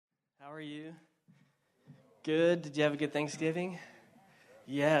How are you? Good. Did you have a good Thanksgiving?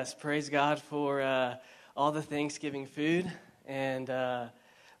 Yes. Praise God for all the Thanksgiving food. And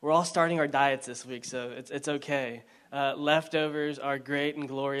we're all starting our diets this week, so it's okay. Leftovers are great and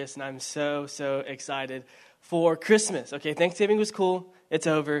glorious, and I'm so excited for Christmas. Okay, Thanksgiving was cool. It's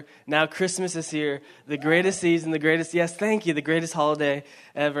over. Now Christmas is here. The greatest season, the greatest holiday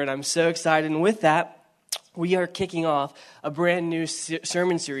ever. And I'm so excited. And with that, we are kicking off a brand new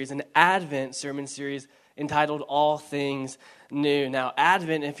sermon series, an Advent sermon series entitled All Things New. Now,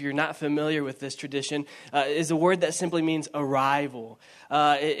 Advent, if you're not familiar with this tradition, is a word that simply means arrival.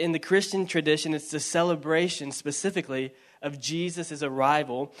 In the Christian tradition, it's the celebration specifically of Jesus'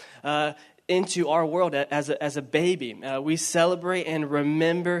 arrival into our world as a baby. We celebrate and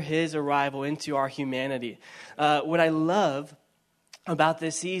remember his arrival into our humanity. What I love about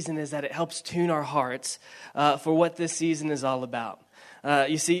this season is that it helps tune our hearts for what this season is all about.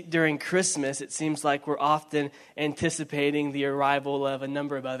 You see, during Christmas, it seems like we're often anticipating the arrival of a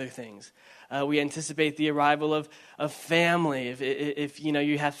number of other things. We anticipate the arrival of family. If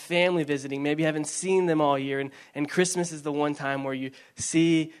you have family visiting, maybe you haven't seen them all year, and Christmas is the one time where you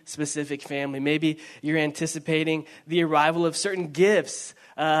see specific family. Maybe you're anticipating the arrival of certain gifts.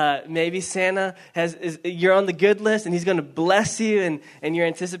 Maybe Santa you're on the good list and he's going to bless you, and you're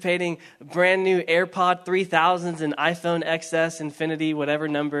anticipating brand new AirPod 3000s and iPhone XS Infinity, whatever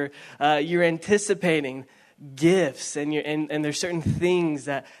number. You're anticipating gifts, and there's certain things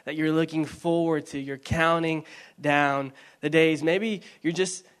that you're looking forward to. You're counting down the days. Maybe you're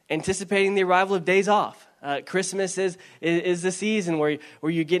just anticipating the arrival of days off. Christmas is the season where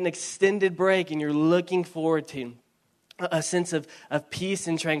you get an extended break and you're looking forward to a sense of peace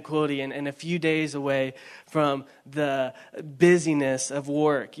and tranquility and a few days away from the busyness of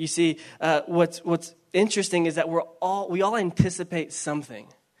work. You see, what's interesting is that we all anticipate something,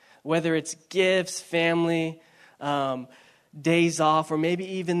 whether it's gifts, family, days off, or maybe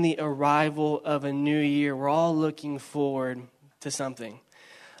even the arrival of a new year. We're all looking forward to something.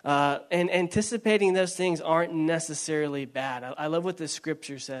 And anticipating those things aren't necessarily bad. I love what the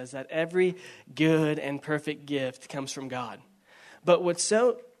scripture says, that every good and perfect gift comes from God. But what's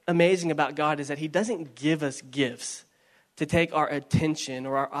so amazing about God is that he doesn't give us gifts to take our attention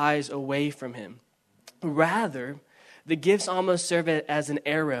or our eyes away from him. Rather, the gifts almost serve as an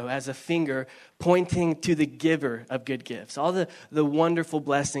arrow, as a finger, pointing to the giver of good gifts. All the wonderful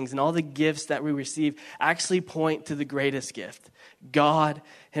blessings and all the gifts that we receive actually point to the greatest gift, God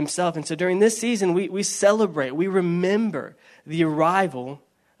himself. And so during this season, we celebrate, we remember the arrival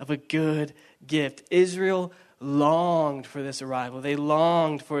of a good gift. Israel longed for this arrival. They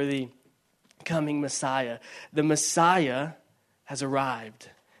longed for the coming Messiah. The Messiah has arrived,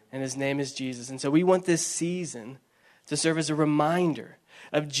 and his name is Jesus. And so we want this season to serve as a reminder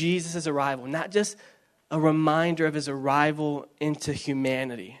of Jesus' arrival, not just a reminder of his arrival into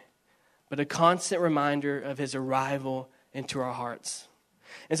humanity, but a constant reminder of his arrival into our hearts.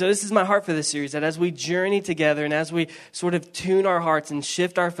 And so this is my heart for this series, that as we journey together and as we sort of tune our hearts and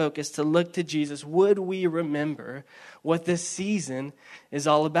shift our focus to look to Jesus, would we remember what this season is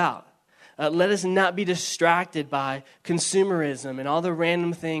all about? Let us not be distracted by consumerism and all the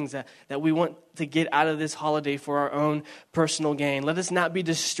random things that we want to get out of this holiday for our own personal gain. Let us not be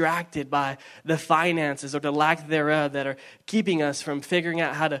distracted by the finances or the lack thereof that are keeping us from figuring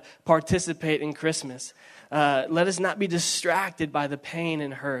out how to participate in Christmas. Let us not be distracted by the pain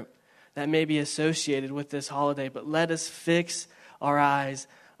and hurt that may be associated with this holiday, but let us fix our eyes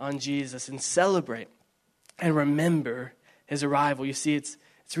on Jesus and celebrate and remember his arrival. You see, it's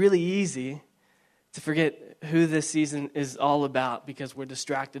really easy to forget who this season is all about because we're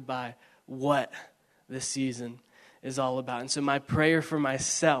distracted by what this season is all about. And so my prayer for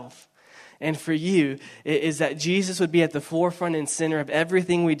myself and for you is that Jesus would be at the forefront and center of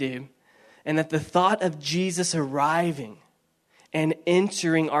everything we do, and that the thought of Jesus arriving and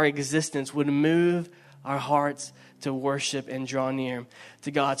entering our existence would move our hearts to worship and draw near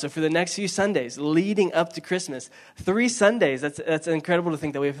to God. So for the next few Sundays leading up to Christmas, 3 Sundays, that's incredible to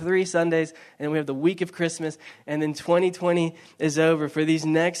think that we have 3 Sundays, and we have the week of Christmas, and then 2020 is over. For these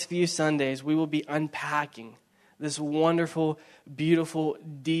next few Sundays, we will be unpacking this wonderful, beautiful,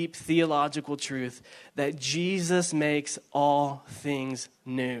 deep theological truth that Jesus makes all things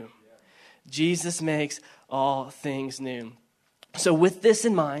new. Jesus makes all things new. So with this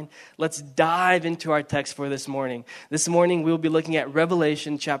in mind, let's dive into our text for this morning. This morning, we'll be looking at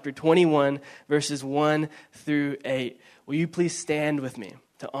Revelation chapter 21, verses 1 through 8. Will you please stand with me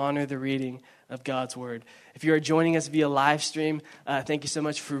to honor the reading of God's word? If you are joining us via live stream, thank you so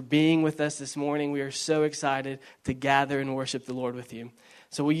much for being with us this morning. We are so excited to gather and worship the Lord with you.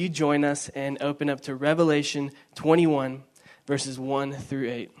 So will you join us and open up to Revelation 21, verses 1 through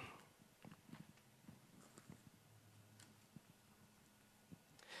 8.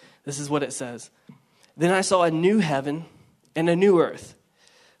 This is what it says. Then I saw a new heaven and a new earth.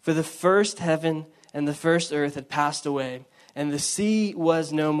 For the first heaven and the first earth had passed away, and the sea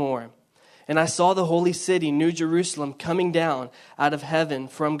was no more. And I saw the holy city, New Jerusalem, coming down out of heaven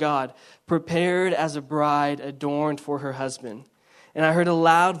from God, prepared as a bride adorned for her husband. And I heard a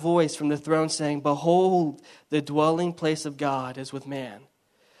loud voice from the throne saying, Behold, the dwelling place of God is with man.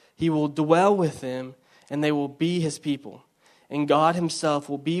 He will dwell with them, and they will be his people. And God himself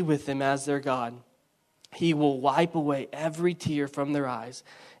will be with them as their God. He will wipe away every tear from their eyes,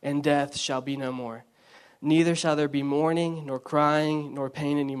 and death shall be no more. Neither shall there be mourning, nor crying, nor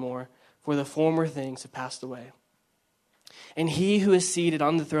pain anymore, for the former things have passed away. And he who is seated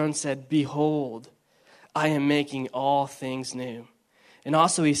on the throne said, Behold, I am making all things new. And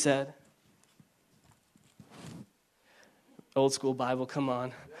also he said, old school Bible, come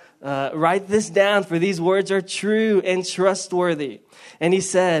on. Write this down, for these words are true and trustworthy. And he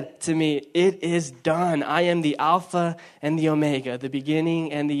said to me, It is done. I am the Alpha and the Omega, the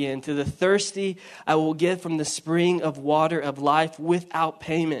beginning and the end. To the thirsty, I will give from the spring of water of life without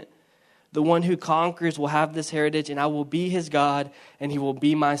payment. The one who conquers will have this heritage, and I will be his God, and he will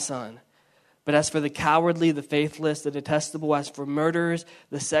be my son. But as for the cowardly, the faithless, the detestable, as for murderers,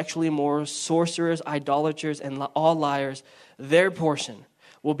 the sexually immoral, sorcerers, idolaters, and all liars, their portion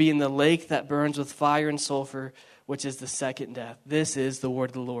will be in the lake that burns with fire and sulfur, which is the second death. This is the word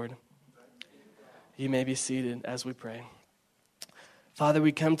of the Lord. You may be seated as we pray. Father,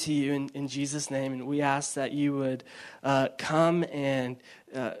 we come to you in Jesus' name, and we ask that you would come and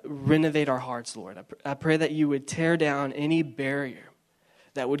renovate our hearts, Lord. I pray that you would tear down any barrier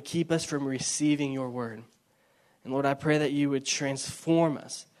that would keep us from receiving your word. And Lord, I pray that you would transform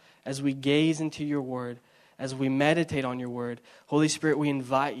us as we gaze into your word, as we meditate on your word. Holy Spirit, we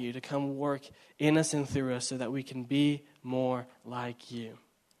invite you to come work in us and through us so that we can be more like you.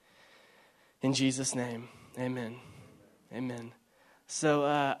 In Jesus' name, amen. Amen. So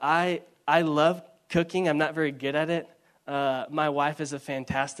I love cooking. I'm not very good at it. My wife is a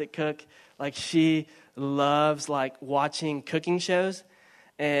fantastic cook. Like, she loves watching cooking shows.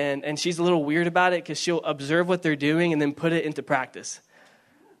 And she's a little weird about it because she'll observe what they're doing and then put it into practice.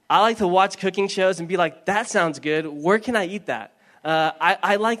 I like to watch cooking shows and be like, that sounds good. Where can I eat that?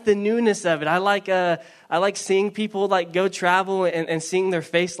 I like the newness of it. I like seeing people go travel and seeing their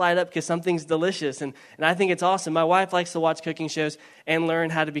face light up because something's delicious. And I think it's awesome. My wife likes to watch cooking shows and learn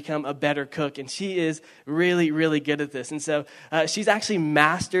how to become a better cook. And she is really, really good at this. And so she's actually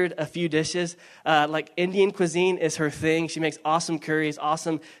mastered a few dishes. Indian cuisine is her thing. She makes awesome curries,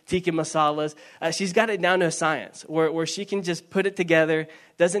 awesome tikka masalas. She's got it down to a science where she can just put it together,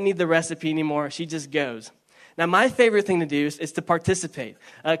 doesn't need the recipe anymore. She just goes. Now, my favorite thing to do is to participate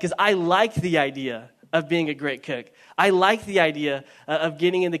because I like the idea of being a great cook. I like the idea of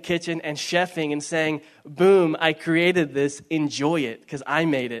getting in the kitchen and chefing and saying, boom, I created this, enjoy it because I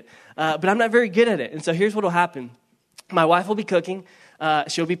made it. But I'm not very good at it. And so here's what will happen. My wife will be cooking.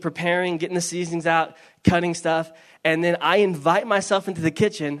 She'll be preparing, getting the seasonings out, cutting stuff. And then I invite myself into the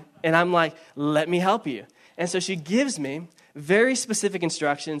kitchen and I'm like, let me help you. And so she gives me very specific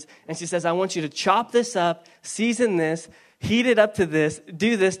instructions, and she says, I want you to chop this up, season this, heat it up to this,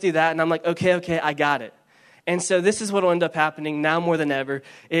 do that, and I'm like, okay, I got it. And so this is what will end up happening now more than ever,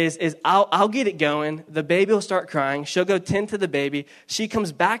 is I'll get it going, the baby will start crying, she'll go tend to the baby, she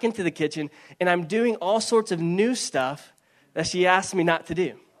comes back into the kitchen, and I'm doing all sorts of new stuff that she asked me not to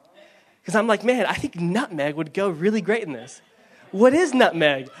do. Because I'm like, man, I think nutmeg would go really great in this. What is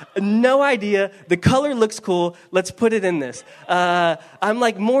nutmeg? No idea. The color looks cool. Let's put it in this. I'm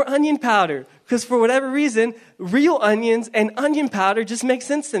like, more onion powder. Because for whatever reason, real onions and onion powder just make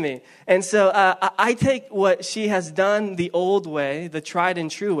sense to me. And so I take what she has done the old way, the tried and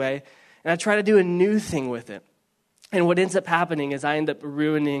true way, and I try to do a new thing with it. And what ends up happening is I end up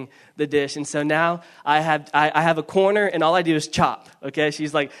ruining the dish. And so now I have a corner, and all I do is chop. Okay?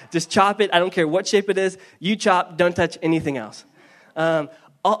 She's like, just chop it. I don't care what shape it is. You chop. Don't touch anything else.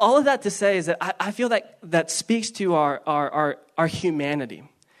 All of that to say is that I feel that speaks to our humanity,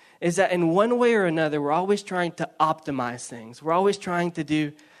 is that in one way or another, we're always trying to optimize things. We're always trying to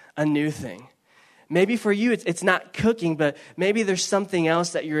do a new thing. Maybe for you, it's not cooking, but maybe there's something else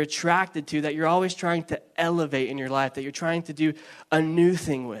that you're attracted to, that you're always trying to elevate in your life, that you're trying to do a new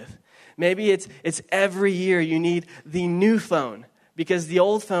thing with. Maybe it's every year you need the new phone, because the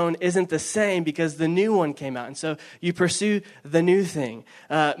old phone isn't the same because the new one came out. And so you pursue the new thing.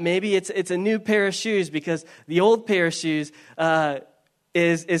 Maybe it's a new pair of shoes because the old pair of shoes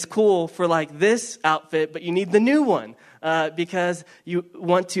is cool for like this outfit, but you need the new one because you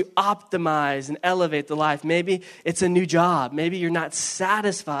want to optimize and elevate the life. Maybe it's a new job. Maybe you're not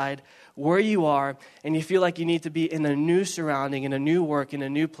satisfied where you are and you feel like you need to be in a new surrounding, in a new work, in a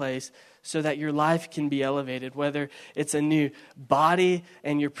new place so that your life can be elevated. Whether it's a new body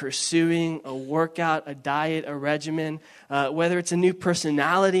and you're pursuing a workout, a diet, a regimen, whether it's a new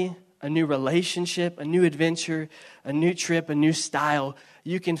personality, a new relationship, a new adventure, a new trip, a new style,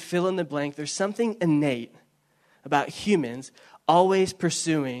 you can fill in the blank. There's something innate about humans always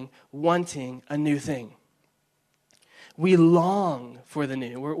pursuing, wanting a new thing. We long for the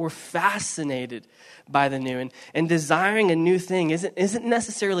new. We're fascinated by the new. And desiring a new thing isn't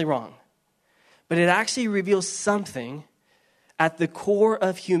necessarily wrong. But it actually reveals something at the core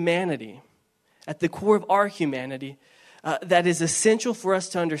of humanity, at the core of our humanity, that is essential for us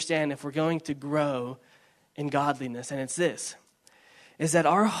to understand if we're going to grow in godliness. And it's this, is that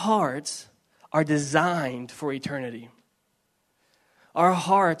our hearts are designed for eternity. Our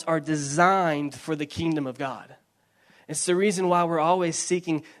hearts are designed for the kingdom of God. It's the reason why we're always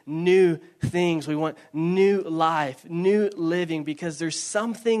seeking new things. We want new life, new living, because there's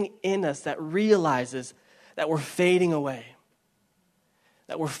something in us that realizes that we're fading away,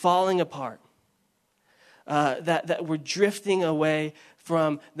 that we're falling apart, that we're drifting away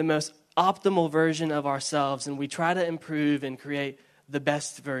from the most optimal version of ourselves, and we try to improve and create the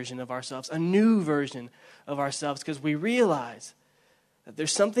best version of ourselves, a new version of ourselves, because we realize that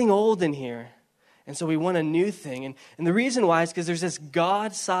there's something old in here. And so we want a new thing. And the reason why is because there's this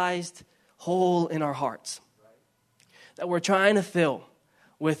God-sized hole in our hearts that we're trying to fill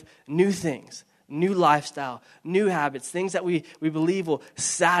with new things, new lifestyle, new habits, things that we believe will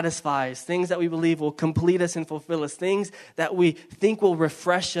satisfy us, things that we believe will complete us and fulfill us, things that we think will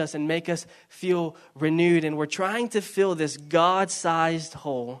refresh us and make us feel renewed. And we're trying to fill this God-sized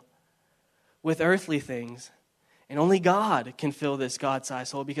hole with earthly things. And only God can fill this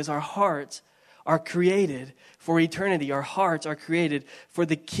God-sized hole because our hearts are created for eternity. Our hearts are created for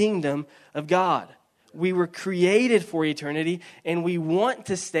the kingdom of God. We were created for eternity, and we want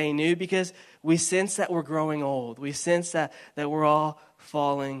to stay new because we sense that we're growing old. We sense that we're all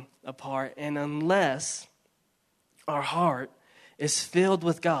falling apart. And unless our heart is filled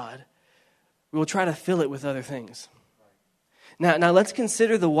with God, we will try to fill it with other things. Now let's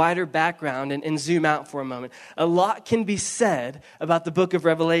consider the wider background and zoom out for a moment. A lot can be said about the book of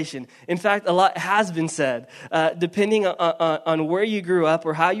Revelation. In fact, a lot has been said. Depending on where you grew up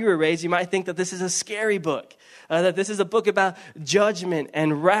or how you were raised, you might think that this is a scary book, that this is a book about judgment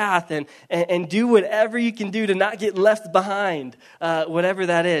and wrath and do whatever you can do to not get left behind, whatever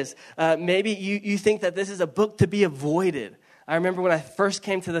that is. Maybe you think that this is a book to be avoided. I remember when I first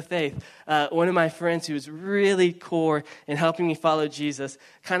came to the faith, one of my friends who was really core in helping me follow Jesus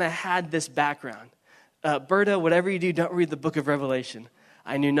kind of had this background. Berta, whatever you do, don't read the book of Revelation.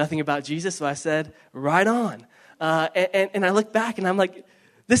 I knew nothing about Jesus, so I said, right on. And I look back and I'm like,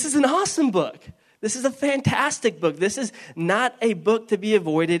 this is an awesome book. This is a fantastic book. This is not a book to be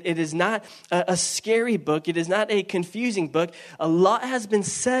avoided. It is not a scary book. It is not a confusing book. A lot has been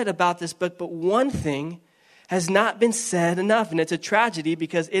said about this book, but one thing has not been said enough, and it's a tragedy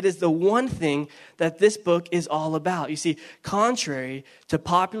because it is the one thing that this book is all about. You see, contrary to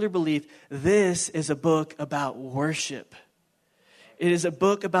popular belief, this is a book about worship. It is a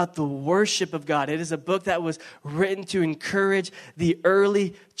book about the worship of God. It is a book that was written to encourage the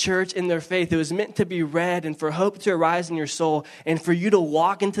early church in their faith. It was meant to be read and for hope to arise in your soul and for you to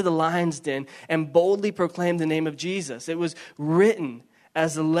walk into the lion's den and boldly proclaim the name of Jesus. It was written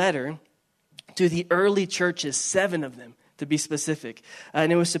as a letter to the early churches, 7 of them to be specific.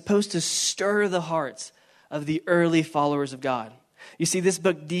 And it was supposed to stir the hearts of the early followers of God. You see, this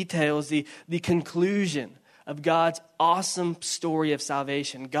book details the conclusion of God's awesome story of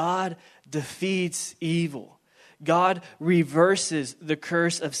salvation. God defeats evil. God reverses the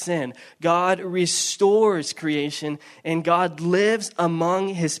curse of sin. God restores creation, and God lives among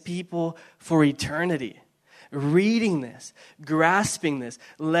his people for eternity. Reading this, grasping this,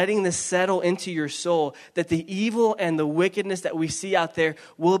 letting this settle into your soul, that the evil and the wickedness that we see out there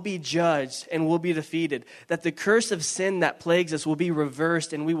will be judged and will be defeated, that the curse of sin that plagues us will be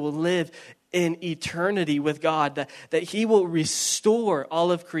reversed and we will live in eternity with God, that he will restore all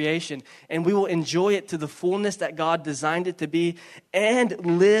of creation and we will enjoy it to the fullness that God designed it to be and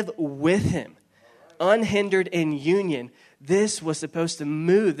live with him, unhindered in union. This was supposed to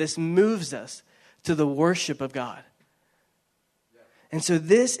move, this moves us to the worship of God. And so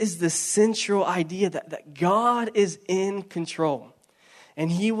this is the central idea that God is in control.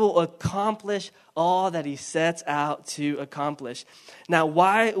 and he will accomplish all that he sets out to accomplish. Now,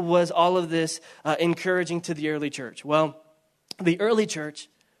 why was all of this encouraging to the early church? Well, the early church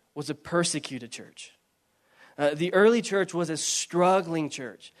was a persecuted church. The early church was a struggling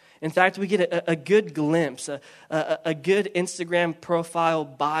church. In fact, we get a good glimpse, a good Instagram profile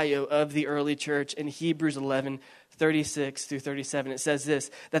bio of the early church in Hebrews 11:36 through 37. It says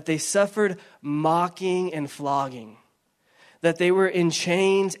this, that they suffered mocking and flogging, that they were in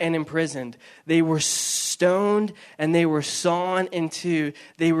chains and imprisoned. They were stoned and they were sawn in two.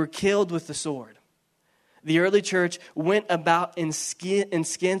 They were killed with the sword. The early church went about in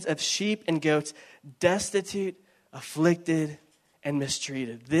skins of sheep and goats, destitute, afflicted, and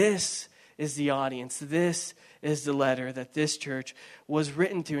mistreated. This is the audience. This is the letter that this church was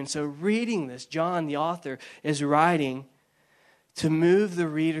written to. And so reading this, John, the author, is writing to move the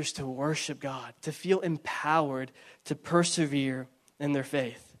readers to worship God, to feel empowered to persevere in their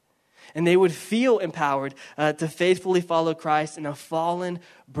faith. And they would feel empowered to faithfully follow Christ in a fallen,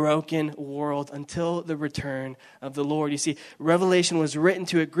 broken world until the return of the Lord. You see, Revelation was written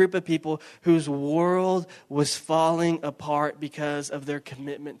to a group of people whose world was falling apart because of their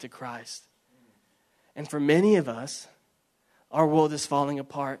commitment to Christ. And for many of us, our world is falling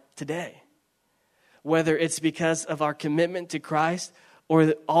apart today. Whether it's because of our commitment to Christ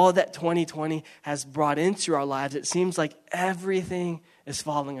or all that 2020 has brought into our lives, it seems like everything is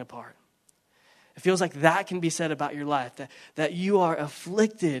falling apart. It feels like that can be said about your life, that you are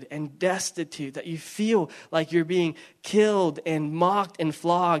afflicted and destitute, that you feel like you're being killed and mocked and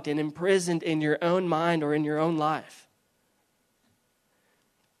flogged and imprisoned in your own mind or in your own life.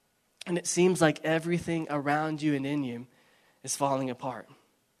 And it seems like everything around you and in you is falling apart.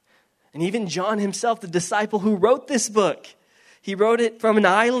 And even John himself, the disciple who wrote this book, he wrote it from an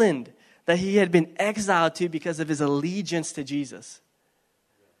island that he had been exiled to because of his allegiance to Jesus.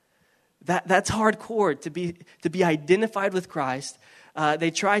 That's hardcore, to be identified with Christ. They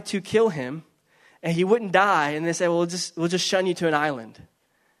tried to kill him, and he wouldn't die. And they said, "Well, we'll just shun you to an island."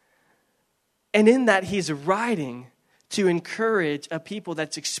 And in that, he's writing to encourage a people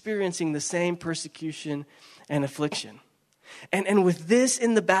that's experiencing the same persecution and affliction. And with this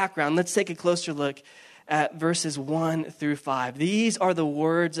in the background, let's take a closer look at verses 1 through 5. These are the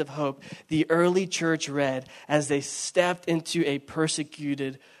words of hope the early church read as they stepped into a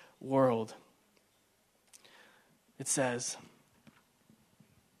persecuted world. It says,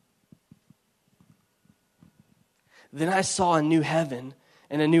 "Then I saw a new heaven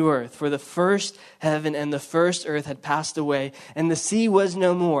and a new earth, for the first heaven and the first earth had passed away, and the sea was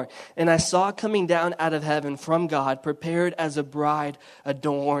no more. And I saw coming down out of heaven from God, prepared as a bride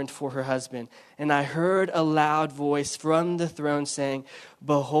adorned for her husband. And I heard a loud voice from the throne saying,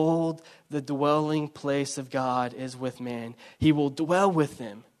 'Behold, the dwelling place of God is with man. He will dwell with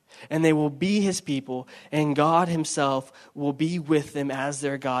them, and they will be his people, and God himself will be with them as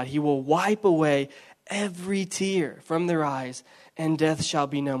their God. He will wipe away every tear from their eyes, and death shall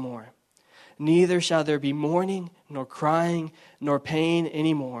be no more. Neither shall there be mourning, nor crying, nor pain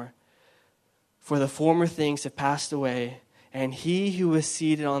anymore, for the former things have passed away.' And he who was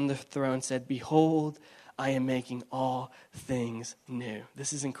seated on the throne said, 'Behold, I am making all things new.'"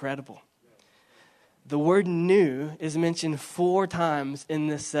 This is incredible. The word new is mentioned 4 times in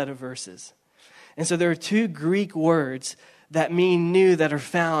this set of verses. And so there are 2 Greek words that mean new that are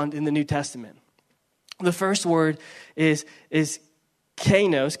found in the New Testament. The first word is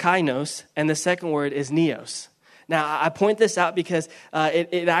kainos, and the second word is neos. Now, I point this out because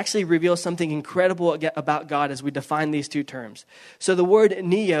it actually reveals something incredible about God as we define these 2 terms. So the word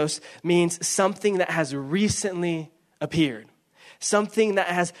neos means something that has recently appeared. Something that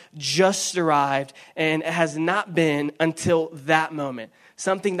has just arrived and has not been until that moment.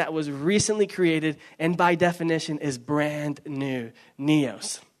 Something that was recently created and by definition is brand new.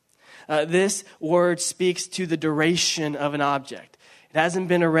 Neos. This word speaks to the duration of an object. It hasn't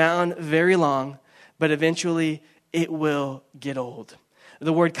been around very long, but eventually it will get old.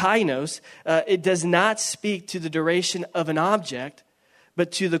 The word kainos, it does not speak to the duration of an object,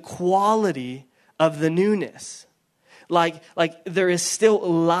 but to the quality of the newness. Like there is still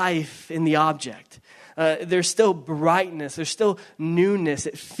life in the object. There's still brightness. There's still newness.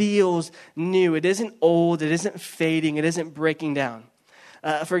 It feels new. It isn't old. It isn't fading. It isn't breaking down.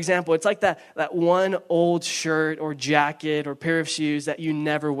 For example, it's like that one old shirt or jacket or pair of shoes that you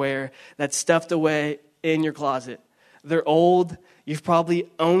never wear that's stuffed away in your closet. They're old. You've probably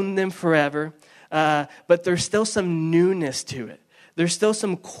owned them forever, but there's still some newness to it. There's still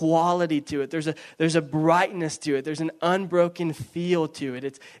some quality to it. There's a brightness to it. There's an unbroken feel to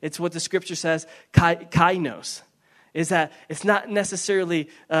it. It's what the scripture says, kainos. is that it's not necessarily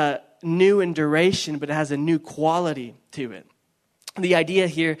new in duration, but it has a new quality to it. The idea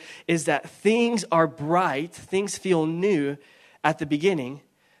here is that things are bright, things feel new at the beginning,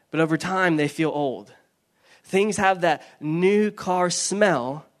 but over time they feel old. Things have that new car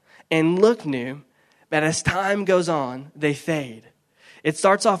smell and look new, but as time goes on, they fade. It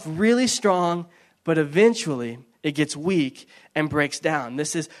starts off really strong, but eventually it gets weak and breaks down.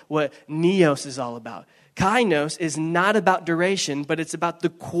 This is what neos is all about. Kainos is not about duration, but it's about the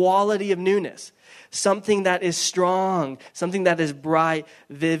quality of newness. Something that is strong, something that is bright,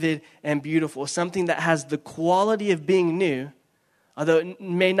 vivid, and beautiful. Something that has the quality of being new, although it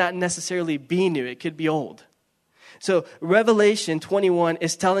may not necessarily be new. It could be old. So Revelation 21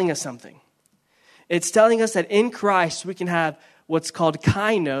 is telling us something. It's telling us that in Christ we can have what's called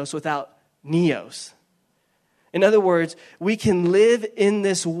kainos without neos. In other words, we can live in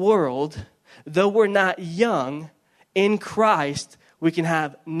this world, though we're not young, in Christ we can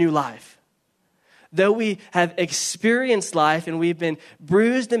have new life. Though we have experienced life and we've been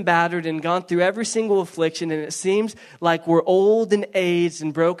bruised and battered and gone through every single affliction and it seems like we're old and aged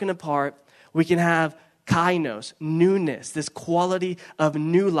and broken apart, we can have kainos, newness, this quality of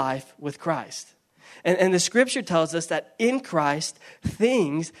new life with Christ. And the scripture tells us that in Christ,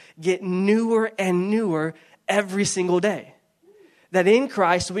 things get newer and newer every single day. That in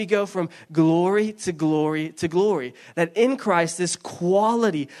Christ, we go from glory to glory to glory. That in Christ, this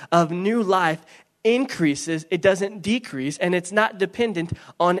quality of new life increases, it doesn't decrease, and it's not dependent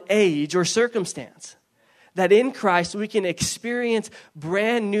on age or circumstance. That in Christ, we can experience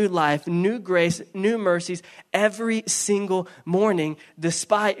brand new life, new grace, new mercies every single morning,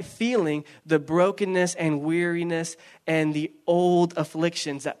 despite feeling the brokenness and weariness and the old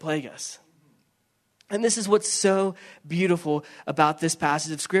afflictions that plague us. And this is what's so beautiful about this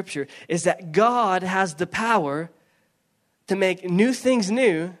passage of Scripture, is that God has the power to make new things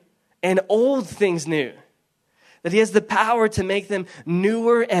new and old things new. That he has the power to make them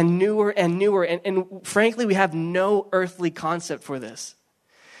newer and newer and newer. And frankly, we have no earthly concept for this.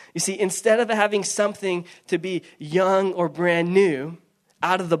 You see, instead of having something to be young or brand new,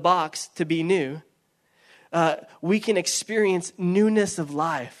 out of the box to be new, we can experience newness of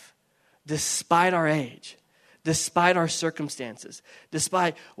life despite our age, despite our circumstances,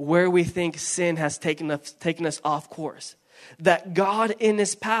 despite where we think sin has taken us off course. That God in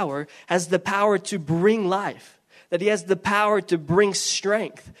his power has the power to bring life. That he has the power to bring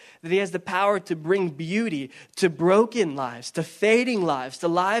strength, that he has the power to bring beauty to broken lives, to fading lives, to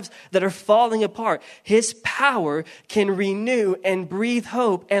lives that are falling apart. His power can renew and breathe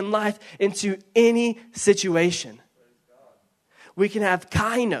hope and life into any situation. We can have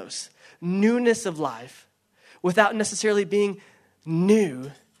kainos, newness of life, without necessarily being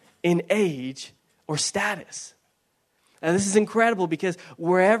new in age or status. And this is incredible because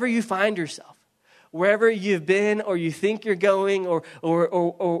wherever you find yourself, wherever you've been or you think you're going or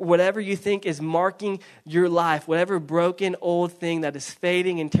whatever you think is marking your life, whatever broken old thing that is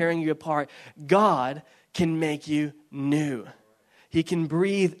fading and tearing you apart, God can make you new. He can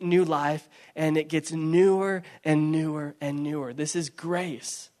breathe new life and it gets newer and newer and newer. This is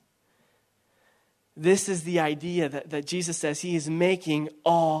grace. This is the idea that Jesus says he is making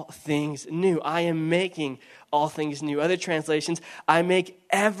all things new. I am making all things new. Other translations, I make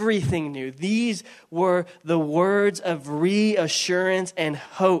everything new. These were the words of reassurance and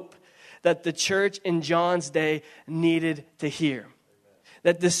hope that the church in John's day needed to hear.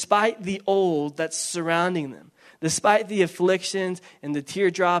 That despite the old that's surrounding them, despite the afflictions and the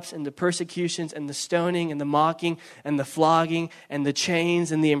teardrops and the persecutions and the stoning and the mocking and the flogging and the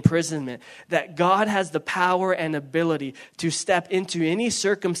chains and the imprisonment, that God has the power and ability to step into any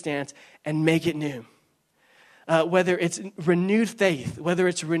circumstance and make it new. Whether it's renewed faith, whether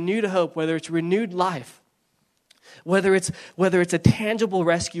it's renewed hope, whether it's renewed life, whether it's a tangible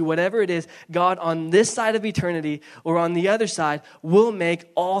rescue, whatever it is, God on this side of eternity or on the other side will make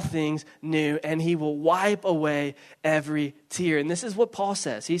all things new and he will wipe away every tear. And this is what Paul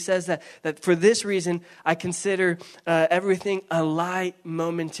says. He says that for this reason, I consider everything a light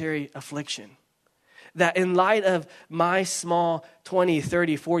momentary affliction. That in light of my small 20,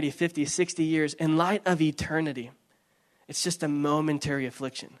 30, 40, 50, 60 years, in light of eternity, it's just a momentary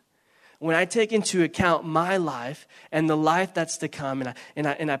affliction. When I take into account my life and the life that's to come,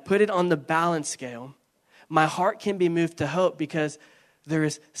 and I put it on the balance scale, my heart can be moved to hope because there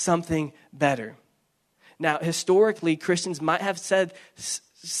is something better. Now, historically, Christians might have said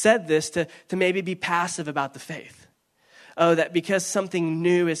this to maybe be passive about the faith. Oh, that because something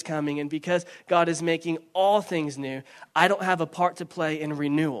new is coming and because God is making all things new, I don't have a part to play in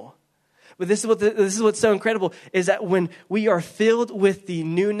renewal. But this is what's so incredible, is that when we are filled with the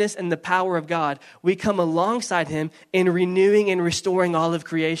newness and the power of God, we come alongside him in renewing and restoring all of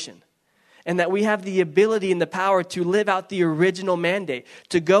creation. And that we have the ability and the power to live out the original mandate,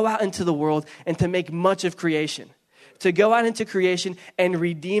 to go out into the world and to make much of creation. To go out into creation and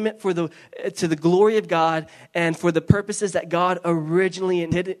redeem it to the glory of God and for the purposes that God originally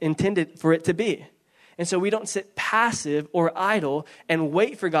intended for it to be. And so we don't sit passive or idle and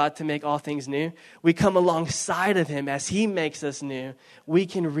wait for God to make all things new. We come alongside of him as he makes us new. We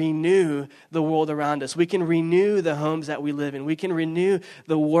can renew the world around us. We can renew the homes that we live in. We can renew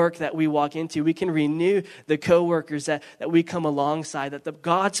the work that we walk into. We can renew the coworkers that we come alongside. That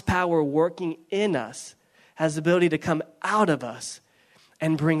God's power working in us has the ability to come out of us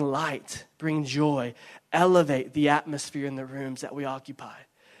and bring light, bring joy, elevate the atmosphere in the rooms that we occupy.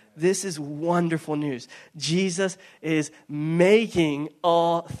 This is wonderful news. Jesus is making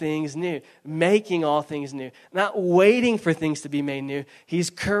all things new. Making all things new. Not waiting for things to be made new. He's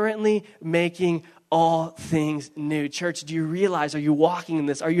currently making all things new. Church, do you realize, are you walking in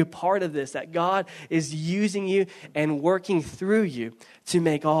this? Are you a part of this? That God is using you and working through you to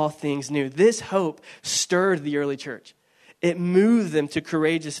make all things new. This hope stirred the early church. It moved them to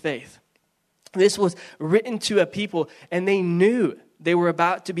courageous faith. This was written to a people, and they knew they were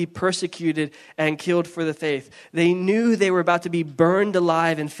about to be persecuted and killed for the faith. They knew they were about to be burned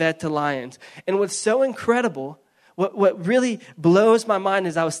alive and fed to lions. And what's so incredible, what really blows my mind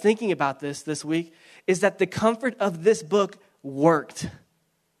as I was thinking about this week, is that the comfort of this book worked.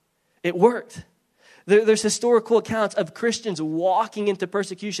 It worked. There's historical accounts of Christians walking into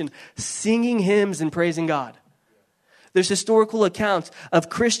persecution, singing hymns and praising God. There's historical accounts of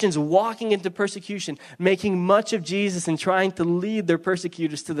Christians walking into persecution, making much of Jesus and trying to lead their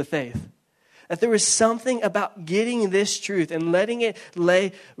persecutors to the faith. That there was something about getting this truth and letting it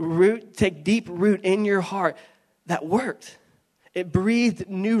take deep root in your heart that worked. It breathed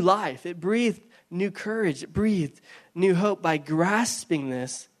new life. It breathed new courage. It breathed new hope. By grasping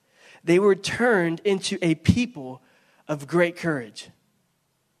this, they were turned into a people of great courage.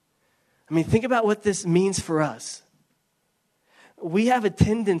 I mean, think about what this means for us. We have a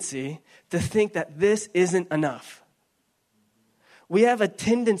tendency to think that this isn't enough. We have a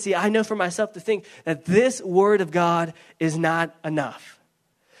tendency, I know for myself, to think that this word of God is not enough.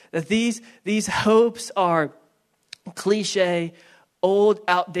 That these hopes are cliche, old,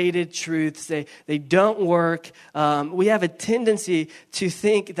 outdated truths. They don't work. We have a tendency to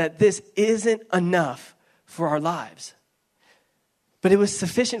think that this isn't enough for our lives. But it was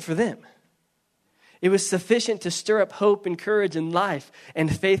sufficient for them. It was sufficient to stir up hope and courage and life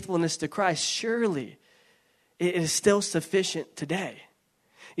and faithfulness to Christ. Surely it is still sufficient today.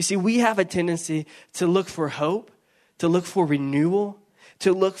 You see, we have a tendency to look for hope, to look for renewal,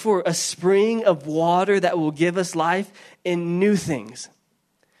 to look for a spring of water that will give us life in new things,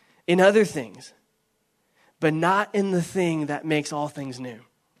 in other things, but not in the thing that makes all things new.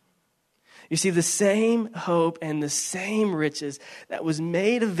 You see, the same hope and the same riches that was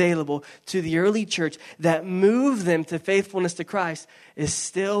made available to the early church that moved them to faithfulness to Christ is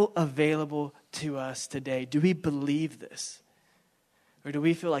still available to us today. Do we believe this? Or do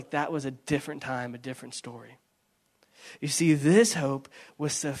we feel like that was a different time, a different story? You see, this hope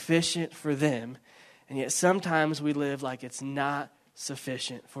was sufficient for them, and yet sometimes we live like it's not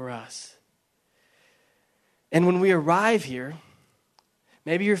sufficient for us. And when we arrive here,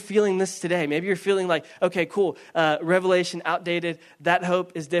 maybe you're feeling this today. Maybe you're feeling like, okay, cool, Revelation outdated. That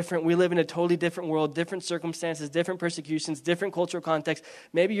hope is different. We live in a totally different world, different circumstances, different persecutions, different cultural context.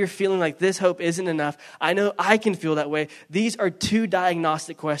 Maybe you're feeling like this hope isn't enough. I know I can feel that way. These are two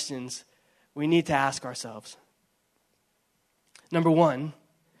diagnostic questions we need to ask ourselves. Number one,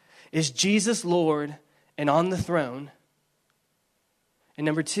 is Jesus Lord and on the throne? And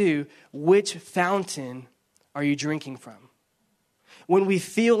number two, which fountain are you drinking from? When we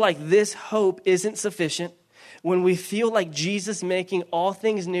feel like this hope isn't sufficient, when we feel like Jesus making all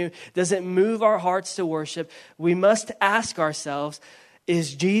things new doesn't move our hearts to worship, we must ask ourselves,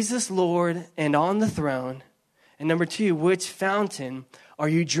 is Jesus Lord and on the throne? And number two, which fountain are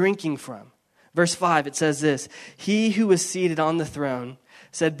you drinking from? Verse 5, it says this, he who was seated on the throne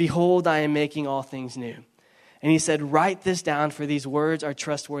said, behold, I am making all things new. And he said, write this down, for these words are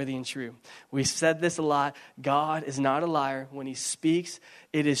trustworthy and true. We've said this a lot. God is not a liar. When he speaks,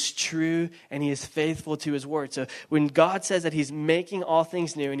 it is true, and he is faithful to his word. So when God says that he's making all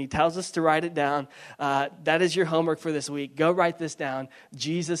things new, and he tells us to write it down, that is your homework for this week. Go write this down.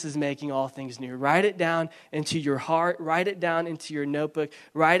 Jesus is making all things new. Write it down into your heart. Write it down into your notebook.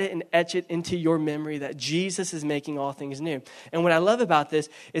 Write it and etch it into your memory that Jesus is making all things new. And what I love about this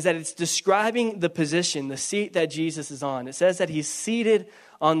is that it's describing the position, the seat that Jesus is on. It says that he's seated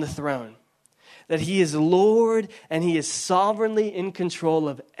on the throne, that he is Lord and he is sovereignly in control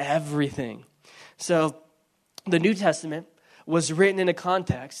of everything. So the New Testament was written in a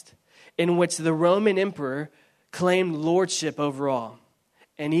context in which the Roman emperor claimed lordship over all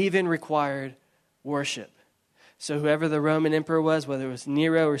and even required worship. So whoever the Roman emperor was, whether it was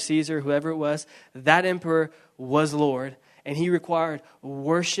Nero or Caesar, whoever it was, that emperor was Lord, and he required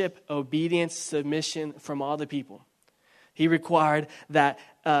worship, obedience, submission from all the people. He required that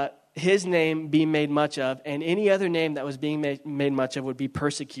his name be made much of, and any other name that was being made much of would be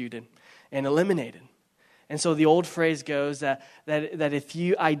persecuted and eliminated. And so the old phrase goes that if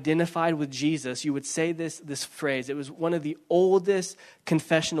you identified with Jesus, you would say this phrase. It was one of the oldest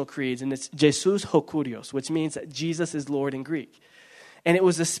confessional creeds, and it's Jesus ho Kyrios, which means that Jesus is Lord in Greek. And it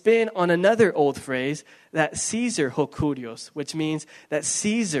was a spin on another old phrase, that Caesar ho Kyrios, which means that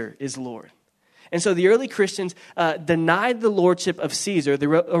Caesar is Lord. And so the early Christians denied the lordship of Caesar, the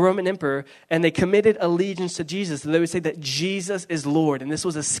Roman emperor, and they committed allegiance to Jesus. So they would say that Jesus is Lord, and this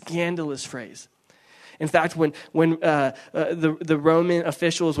was a scandalous phrase. In fact, when the Roman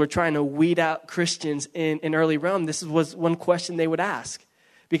officials were trying to weed out Christians in early Rome, this was one question they would ask,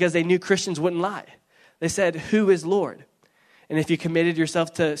 because they knew Christians wouldn't lie. They said, who is Lord? And if you committed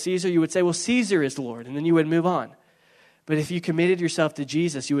yourself to Caesar, you would say, well, Caesar is Lord, and then you would move on. But if you committed yourself to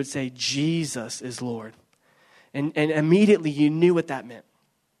Jesus, you would say, Jesus is Lord. And immediately you knew what that meant.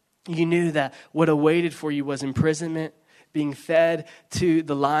 You knew that what awaited for you was imprisonment, being fed to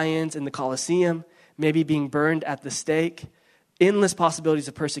the lions in the Colosseum, maybe being burned at the stake, endless possibilities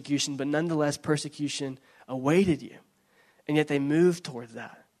of persecution, but nonetheless persecution awaited you. And yet they moved towards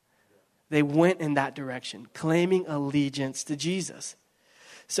that. They went in that direction, claiming allegiance to Jesus.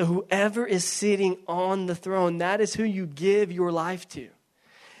 So whoever is sitting on the throne, that is who you give your life to.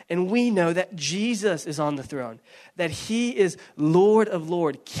 And we know that Jesus is on the throne, that he is Lord of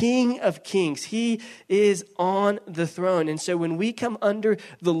Lords, King of Kings. He is on the throne. And so when we come under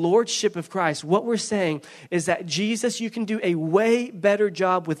the lordship of Christ, what we're saying is that Jesus, you can do a way better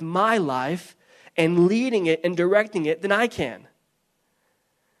job with my life and leading it and directing it than I can.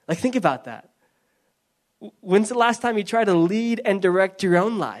 Like, think about that. When's the last time you tried to lead and direct your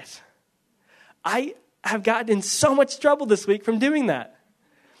own life? I have gotten in so much trouble this week from doing that.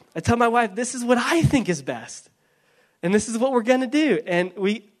 I tell my wife, this is what I think is best. And this is what we're going to do. And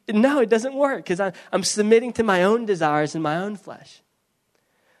no, it doesn't work because I'm submitting to my own desires and my own flesh.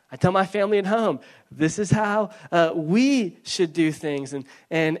 I tell my family at home, this is how we should do things. And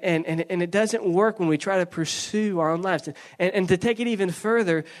it doesn't work when we try to pursue our own lives. And to take it even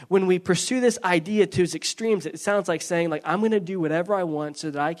further, when we pursue this idea to its extremes, it sounds like saying, like, I'm going to do whatever I want so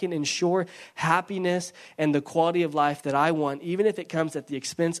that I can ensure happiness and the quality of life that I want, even if it comes at the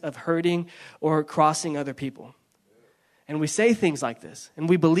expense of hurting or crossing other people. And we say things like this, and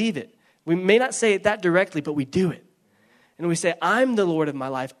we believe it. We may not say it that directly, but we do it. And we say, I'm the Lord of my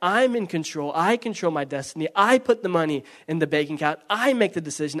life. I'm in control. I control my destiny. I put the money in the bank account. I make the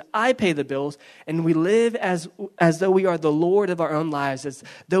decision. I pay the bills. And we live as though we are the Lord of our own lives, as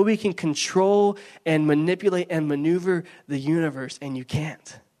though we can control and manipulate and maneuver the universe. And you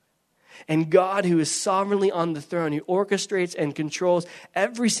can't. And God, who is sovereignly on the throne, who orchestrates and controls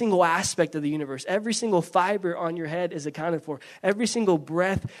every single aspect of the universe, every single fiber on your head is accounted for. Every single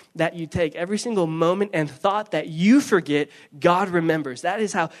breath that you take, every single moment and thought that you forget, God remembers. That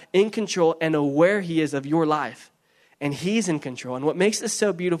is how in control and aware he is of your life. And he's in control. And what makes this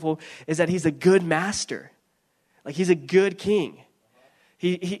so beautiful is that he's a good master. Like, he's a good king.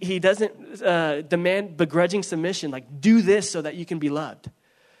 He doesn't demand begrudging submission, like, do this so that you can be loved.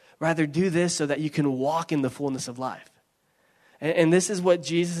 Rather, do this so that you can walk in the fullness of life. And this is what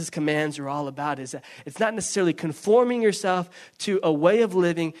Jesus' commands are all about, is that it's not necessarily conforming yourself to a way of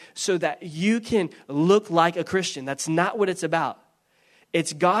living so that you can look like a Christian. That's not what it's about.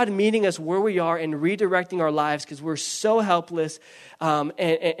 It's God meeting us where we are and redirecting our lives because we're so helpless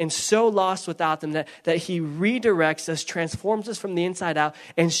and so lost without them that he redirects us, transforms us from the inside out,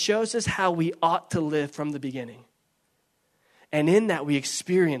 and shows us how we ought to live from the beginning. And in that, we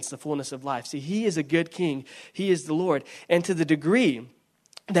experience the fullness of life. See, he is a good king. He is the Lord. And to the degree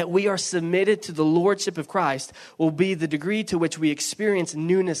that we are submitted to the lordship of Christ will be the degree to which we experience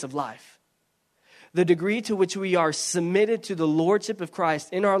newness of life. The degree to which we are submitted to the lordship of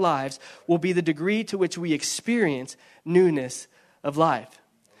Christ in our lives will be the degree to which we experience newness of life.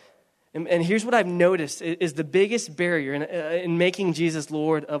 And here's what I've noticed is the biggest barrier in making Jesus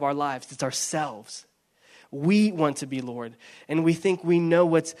Lord of our lives. It's ourselves. We want to be Lord, and we think we know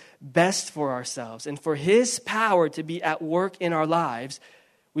what's best for ourselves. And for his power to be at work in our lives,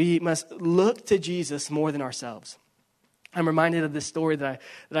 we must look to Jesus more than ourselves. I'm reminded of this story that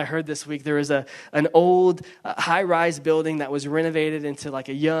I heard this week. There was an old high-rise building that was renovated into like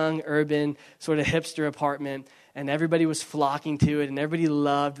a young, urban, sort of hipster apartment, and everybody was flocking to it, and everybody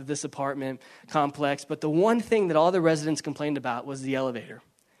loved this apartment complex. But the one thing that all the residents complained about was the elevator.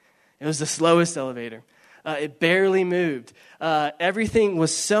 It was the slowest elevator. It barely moved. Everything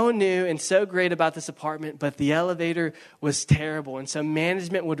was so new and so great about this apartment, but the elevator was terrible. And so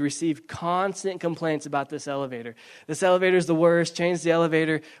management would receive constant complaints about this elevator. This elevator is the worst. Change the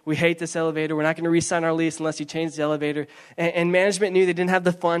elevator. We hate this elevator. We're not going to re-sign our lease unless you change the elevator. And management knew they didn't have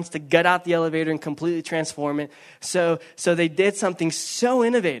the funds to gut out the elevator and completely transform it. So they did something so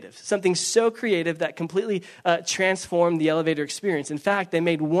innovative, something so creative that completely transformed the elevator experience. In fact, they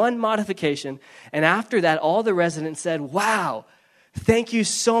made one modification, and after that, all the residents said, "Wow, thank you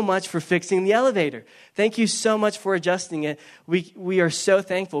so much for fixing the elevator. Thank you so much for adjusting it. We are so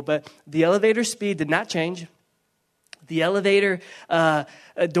thankful." But the elevator speed did not change. The elevator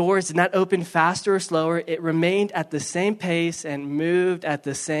doors did not open faster or slower. It remained at the same pace and moved at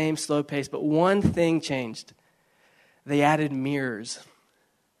the same slow pace. But one thing changed. They added mirrors.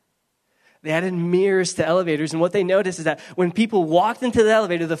 They added mirrors to elevators. And what they noticed is that when people walked into the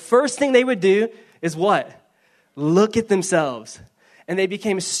elevator, the first thing they would do is what? Look at themselves. And they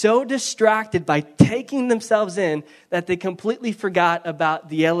became so distracted by taking themselves in that they completely forgot about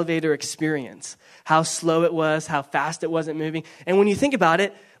the elevator experience, how slow it was, how fast it wasn't moving. And when you think about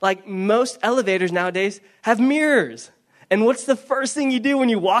it, like most elevators nowadays have mirrors. And what's the first thing you do when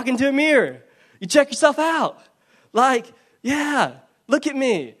you walk into a mirror? You check yourself out. Like, yeah, look at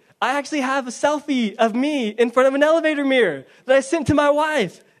me. I actually have a selfie of me in front of an elevator mirror that I sent to my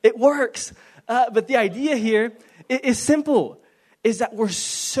wife. It works. But the idea here is simple, is that we're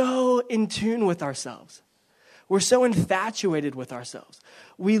so in tune with ourselves. We're so infatuated with ourselves.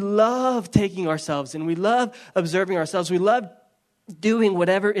 We love taking ourselves and we love observing ourselves. We love doing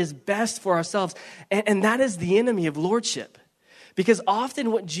whatever is best for ourselves. And that is the enemy of lordship. Because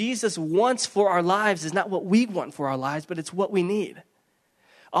often what Jesus wants for our lives is not what we want for our lives, but it's what we need.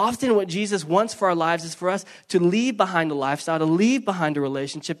 Often what Jesus wants for our lives is for us to leave behind a lifestyle, to leave behind a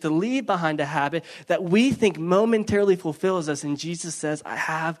relationship, to leave behind a habit that we think momentarily fulfills us. And Jesus says, "I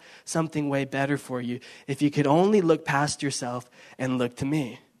have something way better for you. If you could only look past yourself and look to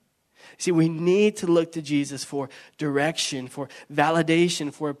me." See, we need to look to Jesus for direction, for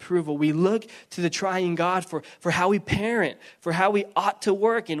validation, for approval. We look to the triune God for how we parent, for how we ought to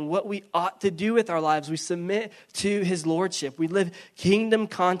work and what we ought to do with our lives. We submit to his lordship. We live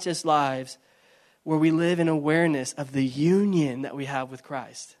kingdom-conscious lives where we live in awareness of the union that we have with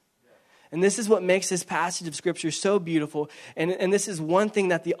Christ. And this is what makes this passage of Scripture so beautiful. And this is one thing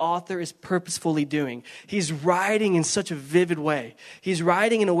that the author is purposefully doing. He's writing in such a vivid way. He's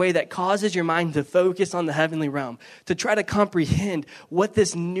writing in a way that causes your mind to focus on the heavenly realm, to try to comprehend what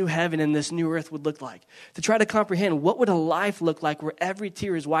this new heaven and this new earth would look like, to try to comprehend what would a life look like where every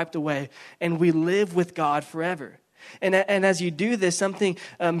tear is wiped away and we live with God forever. And as you do this, something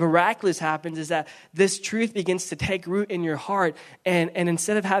miraculous happens is that this truth begins to take root in your heart. And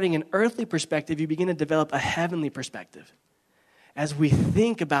instead of having an earthly perspective, you begin to develop a heavenly perspective. As we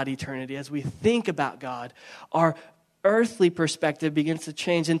think about eternity, as we think about God, our earthly perspective begins to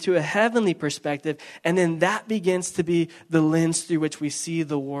change into a heavenly perspective. And then that begins to be the lens through which we see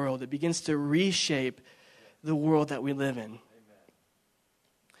the world. It begins to reshape the world that we live in.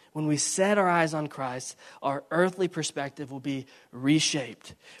 When we set our eyes on Christ, our earthly perspective will be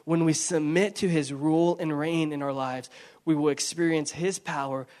reshaped. When we submit to his rule and reign in our lives, we will experience his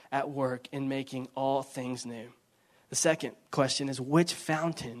power at work in making all things new. The second question is, which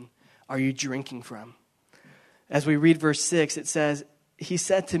fountain are you drinking from? As we read verse 6, it says, "He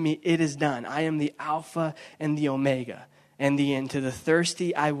said to me, 'It is done. I am the Alpha and the Omega, and the end. To the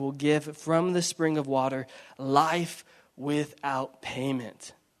thirsty I will give from the spring of water life without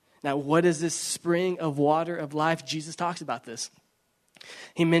payment.'" Now, what is this spring of water of life? Jesus talks about this.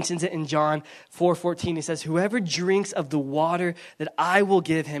 He mentions it in John 4:14. He says, "Whoever drinks of the water that I will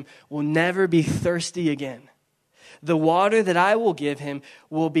give him will never be thirsty again. The water that I will give him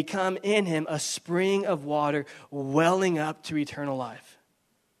will become in him a spring of water welling up to eternal life."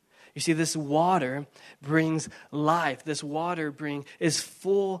 You see, this water brings life. This water is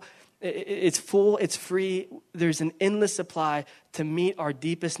full. It's full, it's free. There's an endless supply to meet our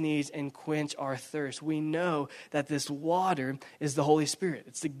deepest needs and quench our thirst. We know that this water is the Holy Spirit.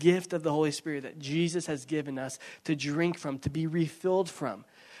 It's the gift of the Holy Spirit that Jesus has given us to drink from, to be refilled from,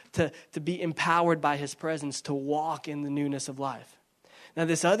 to be empowered by his presence, to walk in the newness of life. Now,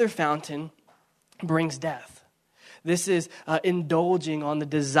 this other fountain brings death. This is indulging on the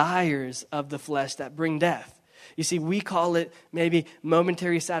desires of the flesh that bring death. You see, we call it maybe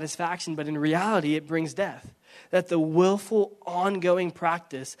momentary satisfaction, but in reality, it brings death. That the willful, ongoing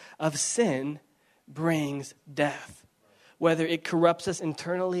practice of sin brings death. Whether it corrupts us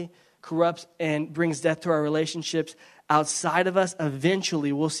internally, corrupts and brings death to our relationships outside of us,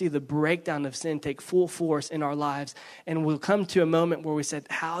 eventually we'll see the breakdown of sin take full force in our lives, and we'll come to a moment where we said,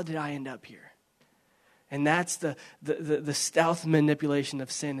 how did I end up here? And that's the stealth manipulation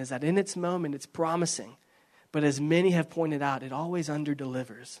of sin, is that in its moment, it's promising. But as many have pointed out, it always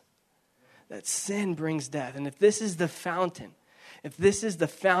underdelivers. That sin brings death. And if this is the fountain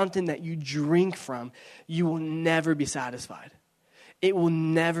that you drink from, you will never be satisfied. It will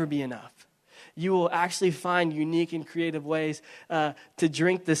never be enough. You will actually find unique and creative ways to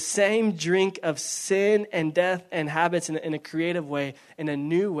drink the same drink of sin and death and habits in a creative way, in a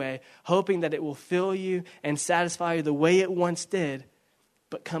new way, hoping that it will fill you and satisfy you the way it once did,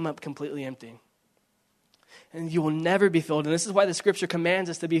 but come up completely empty. And you will never be filled. And this is why the scripture commands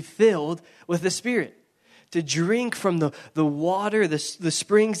us to be filled with the Spirit. To drink from the water, the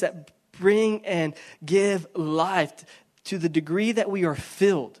springs that bring and give life. To the degree that we are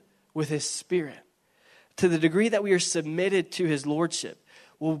filled with his Spirit. To the degree that we are submitted to his lordship.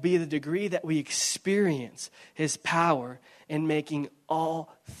 Will be the degree that we experience his power in making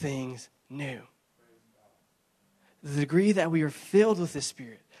all things new. The degree that we are filled with the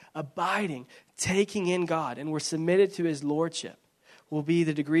Spirit, abiding, taking in God, and we're submitted to his lordship, will be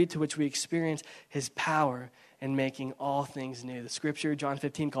the degree to which we experience his power in making all things new. The scripture, John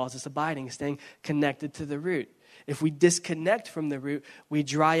 15, calls us abiding, staying connected to the root. If we disconnect from the root, we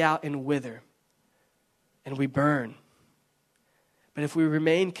dry out and wither, and we burn. But if we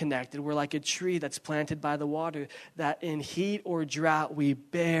remain connected, we're like a tree that's planted by the water, that in heat or drought, we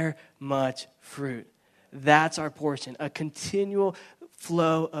bear much fruit. That's our portion, a continual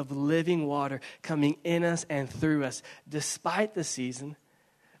flow of living water coming in us and through us, despite the season,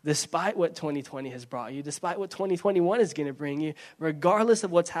 despite what 2020 has brought you, despite what 2021 is going to bring you, regardless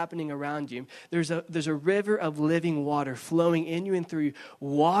of what's happening around you. There's a river of living water flowing in you and through you,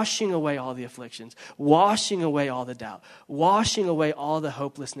 washing away all the afflictions, washing away all the doubt, washing away all the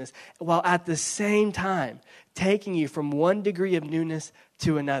hopelessness, while at the same time taking you from one degree of newness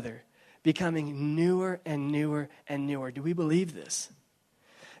to another, becoming newer and newer and newer. Do we believe this?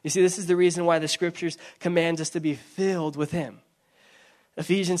 You see, this is the reason why the scriptures commands us to be filled with him.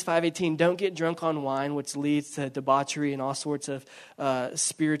 Ephesians 5:18, don't get drunk on wine, which leads to debauchery and all sorts of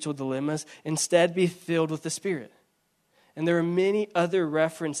spiritual dilemmas. Instead, be filled with the Spirit. And there are many other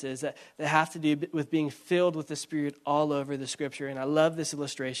references that have to do with being filled with the Spirit all over the scripture. And I love this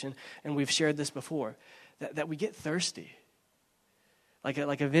illustration, and we've shared this before, that we get thirsty. Like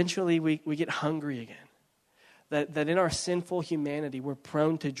eventually we get hungry again. That in our sinful humanity, we're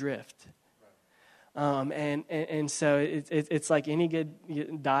prone to drift. And so it's like any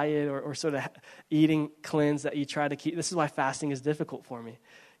good diet or sort of eating cleanse that you try to keep. This is why fasting is difficult for me.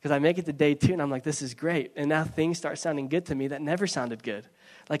 Because I make it to day 2 and I'm like, this is great. And now things start sounding good to me that never sounded good.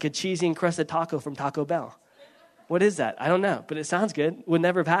 Like a cheesy encrusted taco from Taco Bell. What is that? I don't know, but it sounds good. Would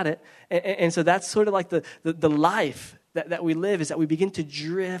never have had it. And so that's sort of like the life that we live, is that we begin to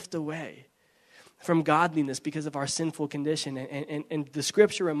drift away from godliness because of our sinful condition. And the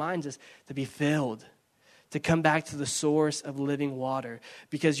scripture reminds us to be filled, to come back to the source of living water,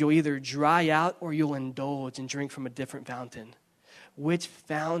 because you'll either dry out or you'll indulge and drink from a different fountain. Which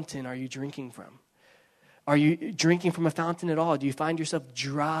fountain are you drinking from? Are you drinking from a fountain at all? Do you find yourself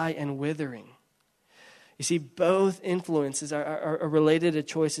dry and withering? You see, both influences are related to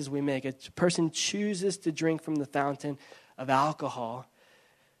choices we make. A person chooses to drink from the fountain of alcohol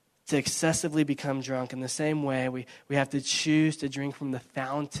to excessively become drunk. In the same way, we have to choose to drink from the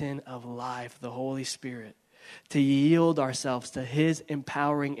fountain of life, the Holy Spirit, to yield ourselves to his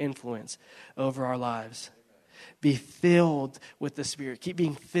empowering influence over our lives. Be filled with the Spirit. Keep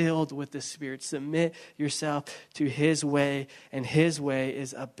being filled with the Spirit. Submit yourself to his way, and his way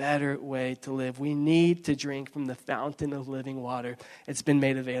is a better way to live. We need to drink from the fountain of living water. It's been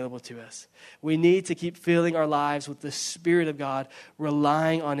made available to us. We need to keep filling our lives with the Spirit of God,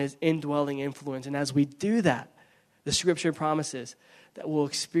 relying on his indwelling influence. And as we do that, The scripture promises that we'll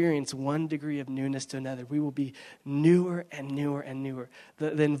experience one degree of newness to another. We will be newer and newer and newer.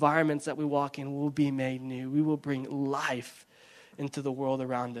 The environments that we walk in will be made new. We will bring life into the world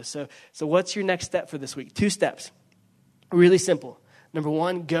around us. So what's your next step for this week? 2 steps. Really simple. Number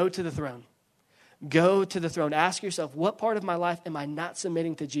 1, go to the throne. Go to the throne. Ask yourself, what part of my life am I not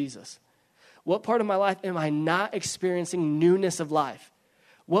submitting to Jesus? What part of my life am I not experiencing newness of life?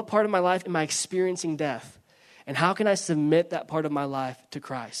 What part of my life am I experiencing death? And how can I submit that part of my life to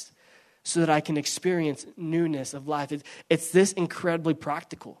Christ so that I can experience newness of life? It's this incredibly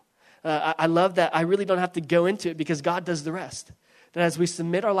practical. I love that I really don't have to go into it because God does the rest. That as we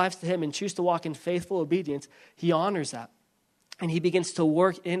submit our lives to him and choose to walk in faithful obedience, he honors that. And he begins to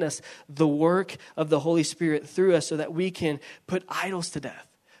work in us the work of the Holy Spirit through us so that we can put idols to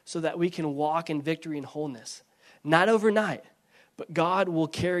death, so that we can walk in victory and wholeness. Not overnight, but God will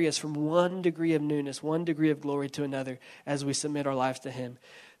carry us from one degree of newness, one degree of glory to another as we submit our lives to him.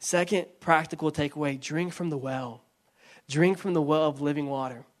 Second practical takeaway, drink from the well. Drink from the well of living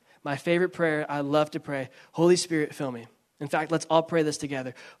water. My favorite prayer, I love to pray, Holy Spirit, fill me. In fact, let's all pray this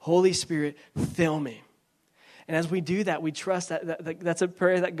together. Holy Spirit, fill me. And as we do that, we trust that that's a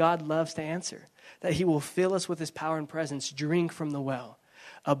prayer that God loves to answer, that he will fill us with his power and presence. Drink from the well.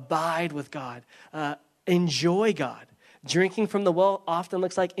 Abide with God. Enjoy God. Drinking from the well often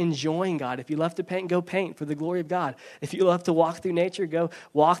looks like enjoying God. If you love to paint, go paint for the glory of God. If you love to walk through nature, go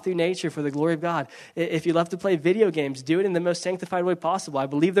walk through nature for the glory of God. If you love to play video games, do it in the most sanctified way possible. I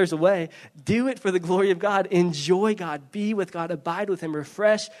believe there's a way. Do it for the glory of God. Enjoy God. Be with God. Abide with him.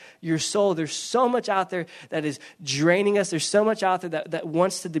 Refresh your soul. There's so much out there that is draining us. There's so much out there that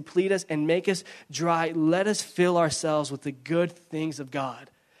wants to deplete us and make us dry. Let us fill ourselves with the good things of God.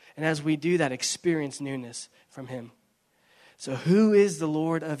 And as we do that, experience newness from him. So who is the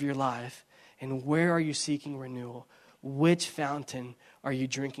Lord of your life, and where are you seeking renewal? Which fountain are you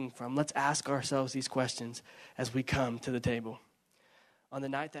drinking from? Let's ask ourselves these questions as we come to the table. On the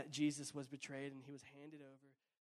night that Jesus was betrayed and he was handed over,